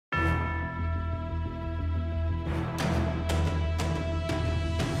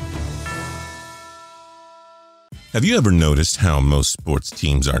Have you ever noticed how most sports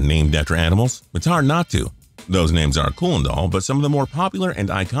teams are named after animals? It's hard not to. Those names are cool and all, but some of the more popular and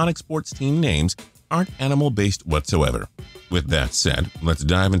iconic sports team names aren't animal-based whatsoever. With that said, let's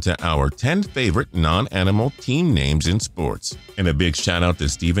dive into our 10 favorite non-animal team names in sports. And a big shout out to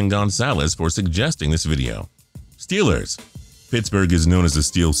Steven Gonzalez for suggesting this video. Steelers. Pittsburgh is known as the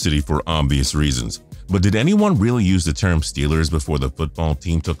Steel City for obvious reasons. But did anyone really use the term Steelers before the football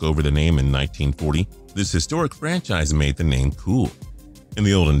team took over the name in 1940? This historic franchise made the name cool. In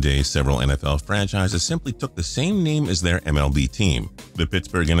the olden days, several NFL franchises simply took the same name as their MLB team. The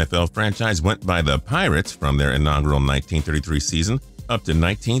Pittsburgh NFL franchise went by the Pirates from their inaugural 1933 season up to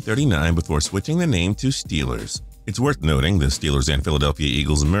 1939 before switching the name to Steelers. It's worth noting the Steelers and Philadelphia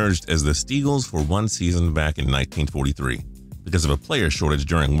Eagles merged as the Steagles for one season back in 1943 because of a player shortage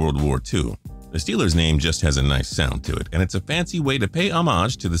during World War II. The Steelers name just has a nice sound to it, and it's a fancy way to pay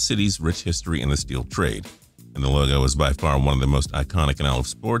homage to the city's rich history in the steel trade. And the logo is by far one of the most iconic in all of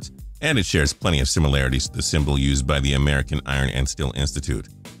sports, and it shares plenty of similarities to the symbol used by the American Iron and Steel Institute.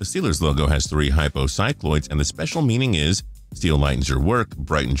 The Steelers logo has 3 hypocycloids, and the special meaning is steel lightens your work,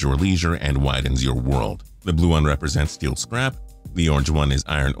 brightens your leisure, and widens your world. The blue one represents steel scrap, the orange one is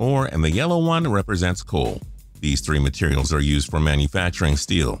iron ore, and the yellow one represents coal. These 3 materials are used for manufacturing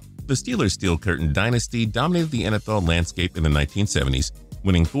steel. The Steelers Steel Curtain dynasty dominated the NFL landscape in the 1970s,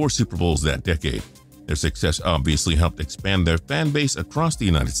 winning 4 Super Bowls that decade. Their success obviously helped expand their fan base across the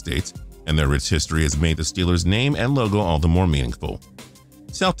United States, and their rich history has made the Steelers' name and logo all the more meaningful.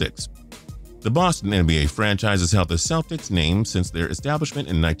 Celtics. The Boston NBA franchise has held the Celtics name since their establishment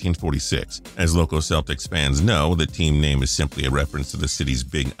in 1946. As local Celtics fans know, the team name is simply a reference to the city's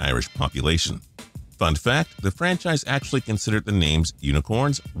big Irish population. Fun fact, the franchise actually considered the names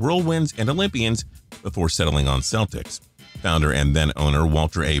Unicorns, Whirlwinds, and Olympians before settling on Celtics. Founder and then owner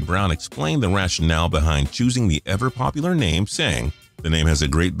Walter A. Brown explained the rationale behind choosing the ever-popular name, saying, "The name has a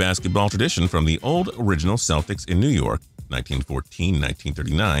great basketball tradition from the old original Celtics in New York,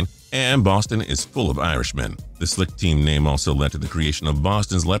 1914-1939, and Boston is full of Irishmen." The slick team name also led to the creation of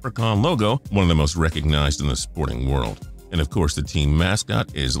Boston's leprechaun logo, one of the most recognized in the sporting world. And of course, the team mascot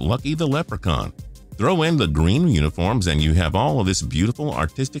is Lucky the Leprechaun. Throw in the green uniforms and you have all of this beautiful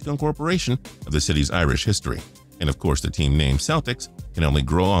artistic incorporation of the city's Irish history. And of course, the team name Celtics can only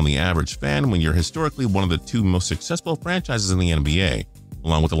grow on the average fan when you're historically one of the 2 most successful franchises in the NBA,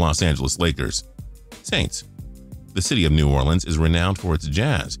 along with the Los Angeles Lakers. Saints. The city of New Orleans is renowned for its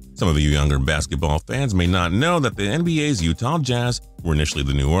jazz. Some of you younger basketball fans may not know that the NBA's Utah Jazz were initially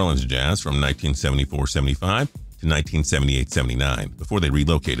the New Orleans Jazz from 1974-75 to 1978-79 before they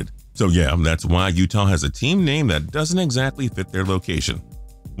relocated. So yeah, that's why Utah has a team name that doesn't exactly fit their location.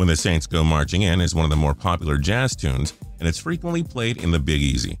 When the Saints Go Marching In is one of the more popular jazz tunes, and it's frequently played in the Big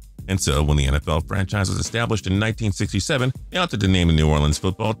Easy. And so, when the NFL franchise was established in 1967, they opted to name the New Orleans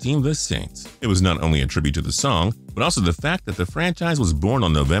football team the Saints. It was not only a tribute to the song, but also the fact that the franchise was born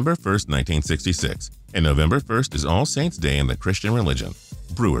on November 1st, 1966. And November 1st is All Saints' Day in the Christian religion.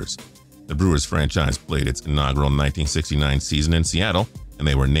 Brewers. The Brewers franchise played its inaugural 1969 season in Seattle, and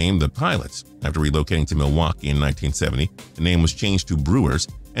they were named the Pilots. After relocating to Milwaukee in 1970, the name was changed to Brewers,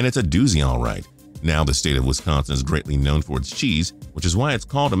 and it's a doozy all right. Now the state of Wisconsin is greatly known for its cheese, which is why it's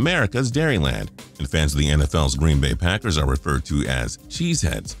called America's Dairyland, and fans of the NFL's Green Bay Packers are referred to as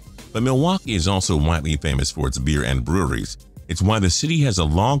cheeseheads. But Milwaukee is also widely famous for its beer and breweries. It's why the city has a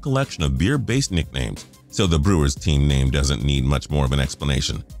long collection of beer-based nicknames, so the Brewers team name doesn't need much more of an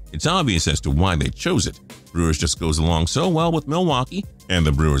explanation. It's obvious as to why they chose it. Brewers just goes along so well with Milwaukee, and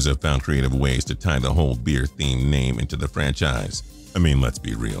the Brewers have found creative ways to tie the whole beer-themed name into the franchise. I mean, let's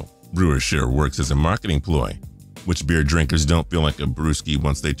be real. Brewers sure works as a marketing ploy. Which beer drinkers don't feel like a brewski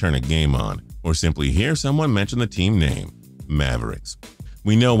once they turn a game on, or simply hear someone mention the team name? Mavericks.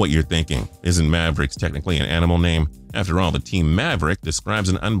 We know what you're thinking. Isn't Mavericks technically an animal name? After all, the team Maverick describes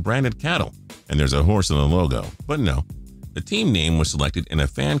an unbranded cattle, and there's a horse in the logo. But no. The team name was selected in a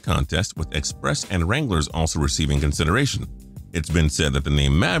fan contest, with Express and Wranglers also receiving consideration. It's been said that the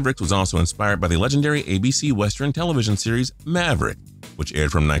name Mavericks was also inspired by the legendary ABC Western television series Maverick, which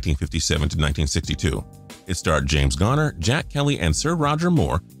aired from 1957 to 1962. It starred James Garner, Jack Kelly, and Sir Roger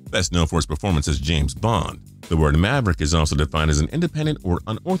Moore, best known for his performance as James Bond. The word Maverick is also defined as an independent or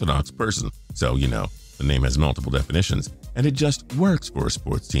unorthodox person, so you know, the name has multiple definitions, and it just works for a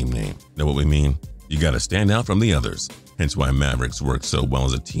sports team name. Know what we mean? You gotta stand out from the others. Hence why Mavericks works so well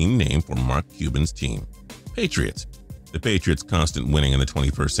as a team name for Mark Cuban's team. Patriots. The Patriots' constant winning in the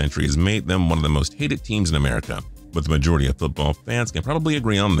 21st century has made them one of the most hated teams in America, but the majority of football fans can probably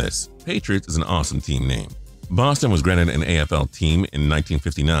agree on this. Patriots is an awesome team name. Boston was granted an AFL team in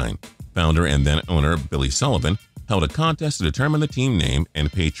 1959. Founder and then owner Billy Sullivan held a contest to determine the team name,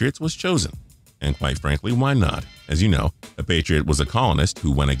 and Patriots was chosen. And quite frankly, why not? As you know, a patriot was a colonist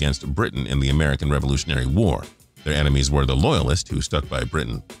who went against Britain in the American Revolutionary War. Their enemies were the loyalists who stuck by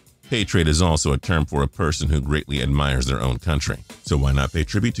Britain. Patriot is also a term for a person who greatly admires their own country. So why not pay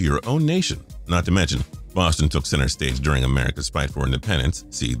tribute to your own nation? Not to mention, Boston took center stage during America's fight for independence,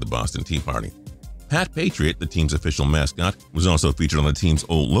 see the Boston Tea Party. Pat Patriot, the team's official mascot, was also featured on the team's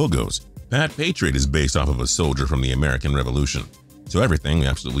old logos. Pat Patriot is based off of a soldier from the American Revolution. So everything,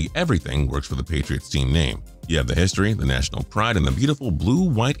 absolutely everything, works for the Patriots team name. You have the history, the national pride, and the beautiful blue,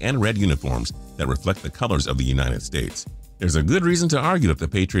 white, and red uniforms that reflect the colors of the United States. There's a good reason to argue that the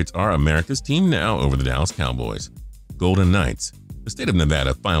Patriots are America's team now over the Dallas Cowboys. Golden Knights. The state of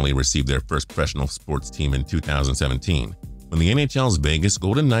Nevada finally received their first professional sports team in 2017, when the NHL's Vegas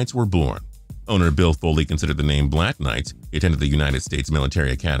Golden Knights were born. Owner Bill Foley considered the name Black Knights. He attended the United States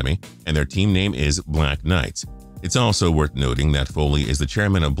Military Academy, and their team name is Black Knights. It's also worth noting that Foley is the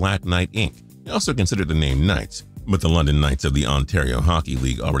chairman of Black Knight Inc. He also considered the name Knights, but the London Knights of the Ontario Hockey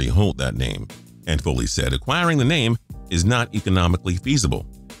League already hold that name. And Foley said acquiring the name is not economically feasible.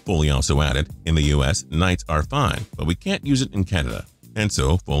 Foley also added, in the US, Knights are fine, but we can't use it in Canada. And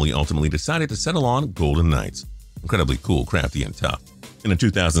so Foley ultimately decided to settle on Golden Knights. Incredibly cool, crafty, and tough. In a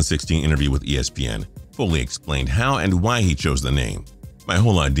 2016 interview with ESPN, Foley explained how and why he chose the name. My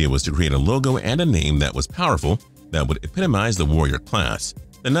whole idea was to create a logo and a name that was powerful, that would epitomize the warrior class.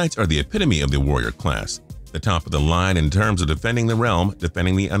 The Knights are the epitome of the warrior class, the top of the line in terms of defending the realm,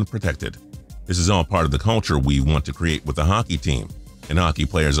 defending the unprotected. This is all part of the culture we want to create with the hockey team. And hockey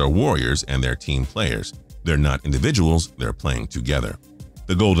players are warriors and they're team players. They're not individuals, they're playing together.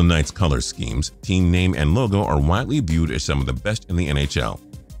 The Golden Knights color schemes, team name, and logo are widely viewed as some of the best in the NHL.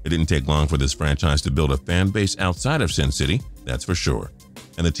 It didn't take long for this franchise to build a fan base outside of Sin City, that's for sure.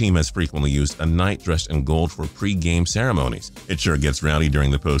 And the team has frequently used a knight dressed in gold for pre-game ceremonies. It sure gets rowdy during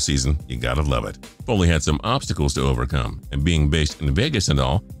the postseason, you gotta love it. Foley had some obstacles to overcome, and being based in Vegas and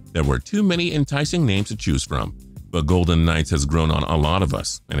all, there were too many enticing names to choose from. But Golden Knights has grown on a lot of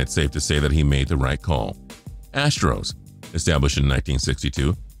us, and it's safe to say that he made the right call. Astros. Established in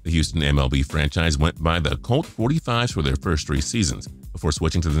 1962, the Houston MLB franchise went by the Colt 45s for their first 3 seasons, before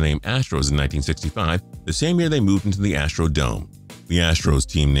switching to the name Astros in 1965, the same year they moved into the Astrodome. The Astros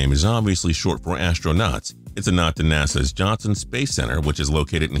team name is obviously short for astronauts. It's a nod to NASA's Johnson Space Center, which is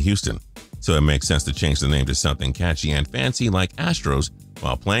located in Houston. So it makes sense to change the name to something catchy and fancy like Astros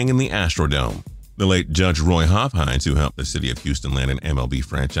while playing in the Astrodome. The late Judge Roy Hofheinz, who helped the city of Houston land an MLB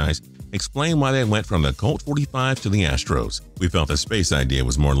franchise, explained why they went from the Colt 45s to the Astros. We felt the space idea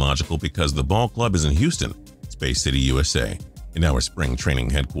was more logical because the ball club is in Houston, Space City, USA, and our spring training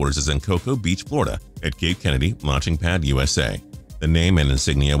headquarters is in Cocoa Beach, Florida, at Cape Kennedy, Launching Pad, USA. The name and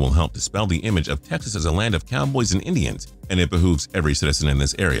insignia will help dispel the image of Texas as a land of cowboys and Indians, and it behooves every citizen in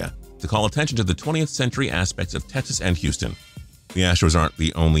this area to call attention to the 20th century aspects of Texas and Houston. The Astros aren't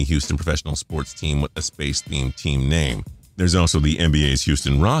the only Houston professional sports team with a space-themed team name. There's also the NBA's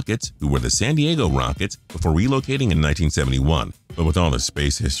Houston Rockets, who were the San Diego Rockets before relocating in 1971. But with all the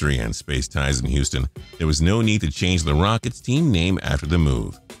space history and space ties in Houston, there was no need to change the Rockets team name after the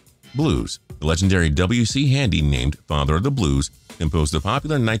move. Blues. The legendary W.C. Handy, named Father of the Blues, composed the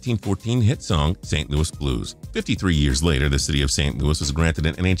popular 1914 hit song St. Louis Blues. 53 years later, the city of St. Louis was granted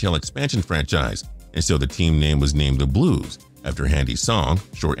an NHL expansion franchise, and so the team name was named the Blues, after Handy's song,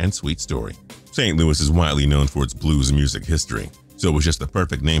 Short and Sweet Story. St. Louis is widely known for its blues music history, so it was just the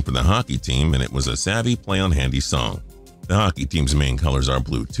perfect name for the hockey team, and it was a savvy play on Handy's song. The hockey team's main colors are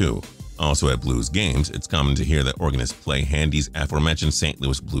blue too. Also at Blues games, it's common to hear that organists play Handy's aforementioned St.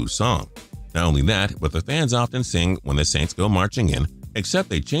 Louis Blues song. Not only that, but the fans often sing when the Saints go marching in, except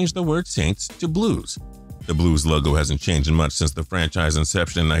they changed the word Saints to Blues. The Blues logo hasn't changed much since the franchise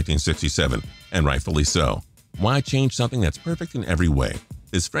inception in 1967, and rightfully so. Why change something that's perfect in every way?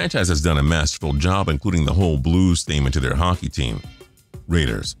 This franchise has done a masterful job including the whole blues theme into their hockey team.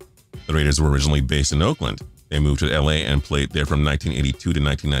 Raiders. The Raiders were originally based in Oakland. They moved to LA and played there from 1982 to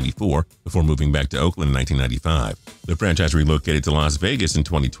 1994 before moving back to Oakland in 1995. The franchise relocated to Las Vegas in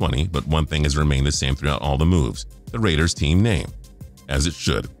 2020, but one thing has remained the same throughout all the moves: the Raiders team name. As it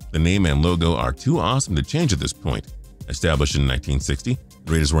should. The name and logo are too awesome to change at this point. Established in 1960,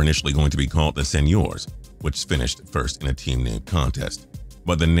 the Raiders were initially going to be called the Senors, which finished first in a team name contest.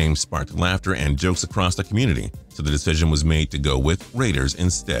 But the name sparked laughter and jokes across the community, so the decision was made to go with Raiders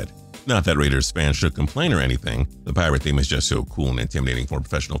instead. Not that Raiders fans should complain or anything, the pirate theme is just so cool and intimidating for a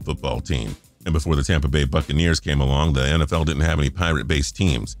professional football team. And before the Tampa Bay Buccaneers came along, the NFL didn't have any pirate-based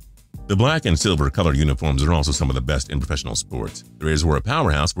teams. The black and silver colored uniforms are also some of the best in professional sports. The Raiders were a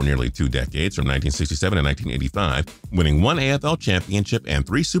powerhouse for nearly 2 decades, from 1967 to 1985, winning 1 AFL championship and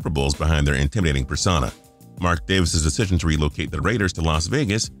 3 Super Bowls behind their intimidating persona. Mark Davis's decision to relocate the Raiders to Las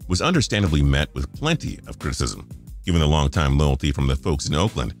Vegas was understandably met with plenty of criticism, given the longtime loyalty from the folks in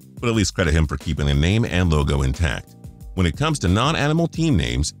Oakland, but at least credit him for keeping the name and logo intact. When it comes to non-animal team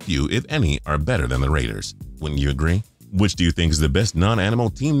names, few, if any, are better than the Raiders. Wouldn't you agree? Which do you think is the best non-animal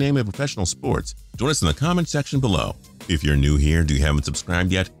team name in professional sports? Join us in the comment section below. If you're new here, do you haven't subscribed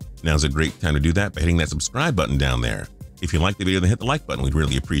yet? Now's a great time to do that by hitting that subscribe button down there. If you like the video, then hit the like button. We'd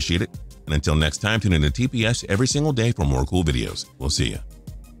really appreciate it. And until next time, tune in to TPS every single day for more cool videos. We'll see you.